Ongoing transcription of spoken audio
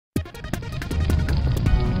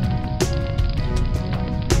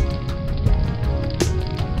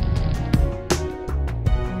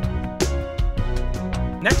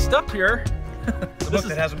next up here, the book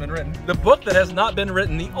that hasn't been written. The book that has not been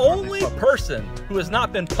written. The only person who has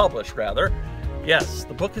not been published, rather. Yes,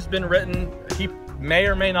 the book has been written. He may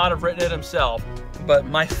or may not have written it himself. But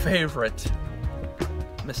my favorite,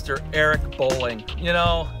 Mr. Eric Bolling. You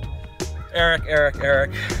know, Eric.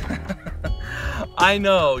 I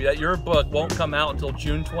know that your book won't come out until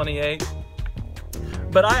June 28th.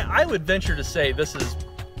 But I would venture to say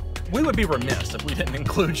we would be remiss if we didn't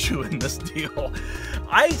include you in this deal.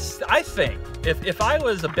 I think if I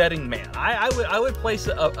was a betting man, I would place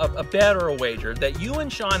a bet or a wager that you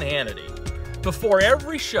and Sean Hannity, before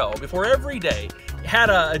every show, before every day, had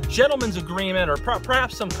a gentleman's agreement or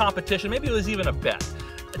perhaps some competition, maybe it was even a bet,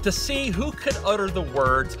 to see who could utter the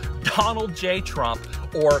words Donald J. Trump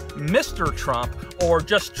or Mr. Trump or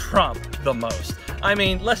just Trump the most. I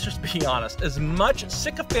mean, let's just be honest, as much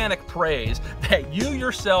sycophantic praise that you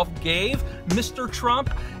yourself gave Mr.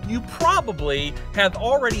 Trump, you probably have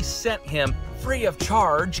already sent him free of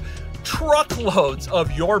charge truckloads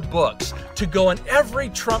of your books to go in every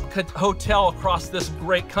Trump hotel across this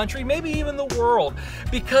great country, maybe even the world,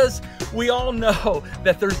 because we all know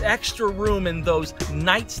that there's extra room in those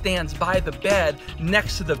nightstands by the bed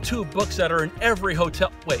next to the 2 books that are in every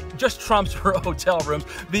hotel. Wait, just Trump's hotel rooms,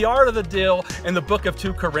 The Art of the Deal and the Book of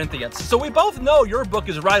 2 Corinthians. So we both know your book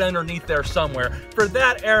is right underneath there somewhere. For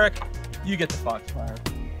that, Eric, you get the FoxFire.